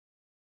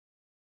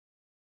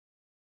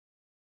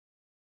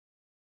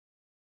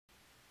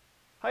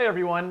Hi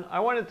everyone, I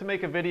wanted to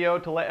make a video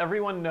to let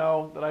everyone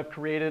know that I've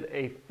created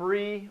a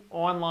free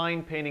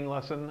online painting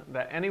lesson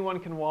that anyone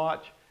can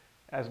watch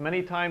as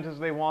many times as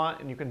they want,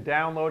 and you can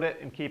download it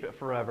and keep it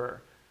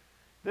forever.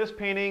 This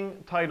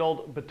painting,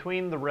 titled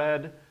Between the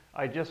Red,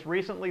 I just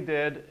recently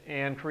did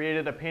and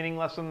created a painting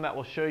lesson that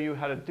will show you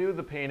how to do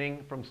the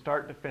painting from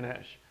start to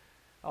finish.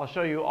 I'll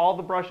show you all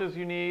the brushes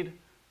you need,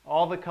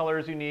 all the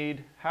colors you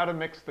need, how to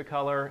mix the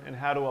color, and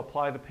how to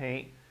apply the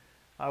paint.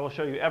 I will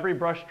show you every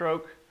brush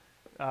stroke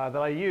that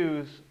I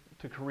use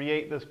to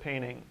create this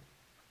painting.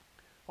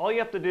 All you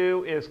have to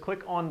do is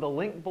click on the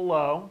link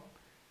below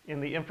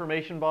in the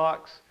information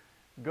box,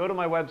 go to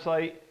my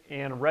website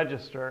and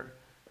register.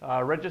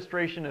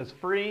 Registration is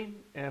free,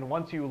 and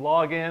once you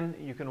log in,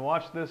 you can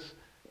watch this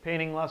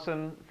painting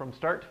lesson from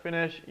start to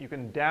finish. You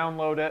can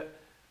download it,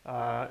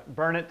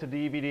 burn it to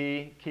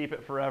DVD, keep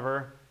it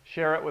forever,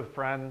 share it with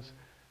friends.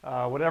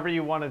 Whatever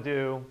you want to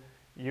do,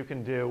 you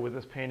can do with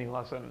this painting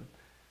lesson.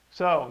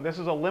 So this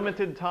is a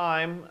limited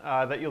time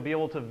that you'll be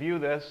able to view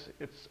this.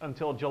 It's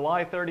until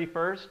July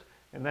 31st,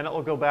 and then it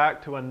will go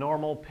back to a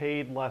normal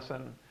paid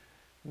lesson.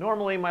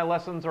 Normally my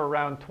lessons are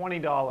around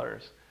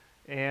 $20,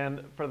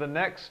 and for the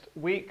next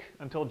week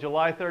until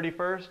July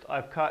 31st,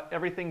 I've cut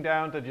everything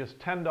down to just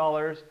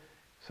 $10,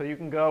 so you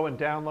can go and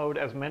download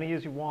as many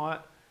as you want.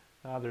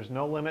 There's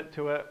no limit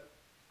to it.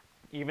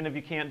 Even if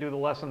you can't do the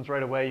lessons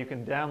right away, you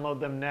can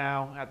download them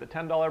now at the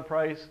 $10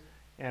 price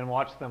and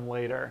watch them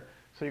later.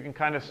 So you can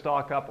kind of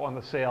stock up on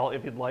the sale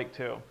if you'd like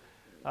to.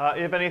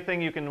 If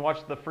anything, you can watch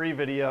the free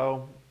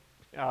video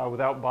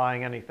without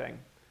buying anything.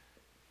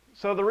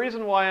 So the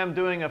reason why I'm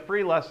doing a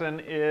free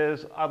lesson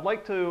is I'd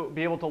like to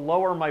be able to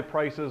lower my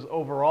prices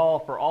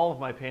overall for all of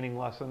my painting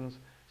lessons.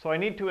 So I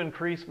need to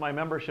increase my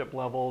membership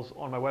levels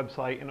on my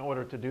website in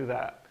order to do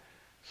that.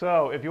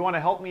 So if you want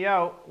to help me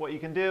out, what you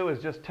can do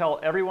is just tell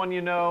everyone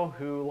you know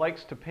who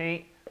likes to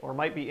paint or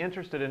might be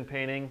interested in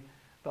painting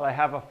that I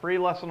have a free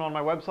lesson on my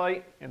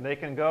website, and they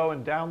can go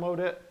and download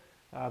it.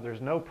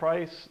 There's no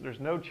price, there's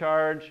no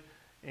charge,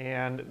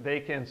 and they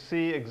can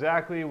see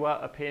exactly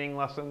what a painting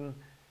lesson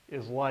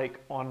is like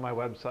on my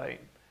website.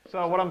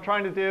 So what I'm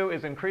trying to do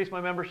is increase my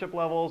membership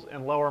levels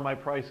and lower my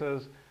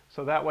prices,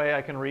 so that way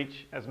I can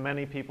reach as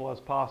many people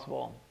as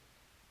possible.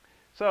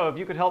 So if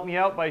you could help me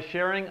out by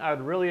sharing, I'd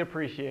really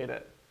appreciate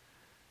it.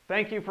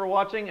 Thank you for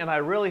watching, and I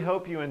really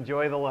hope you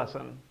enjoy the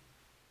lesson.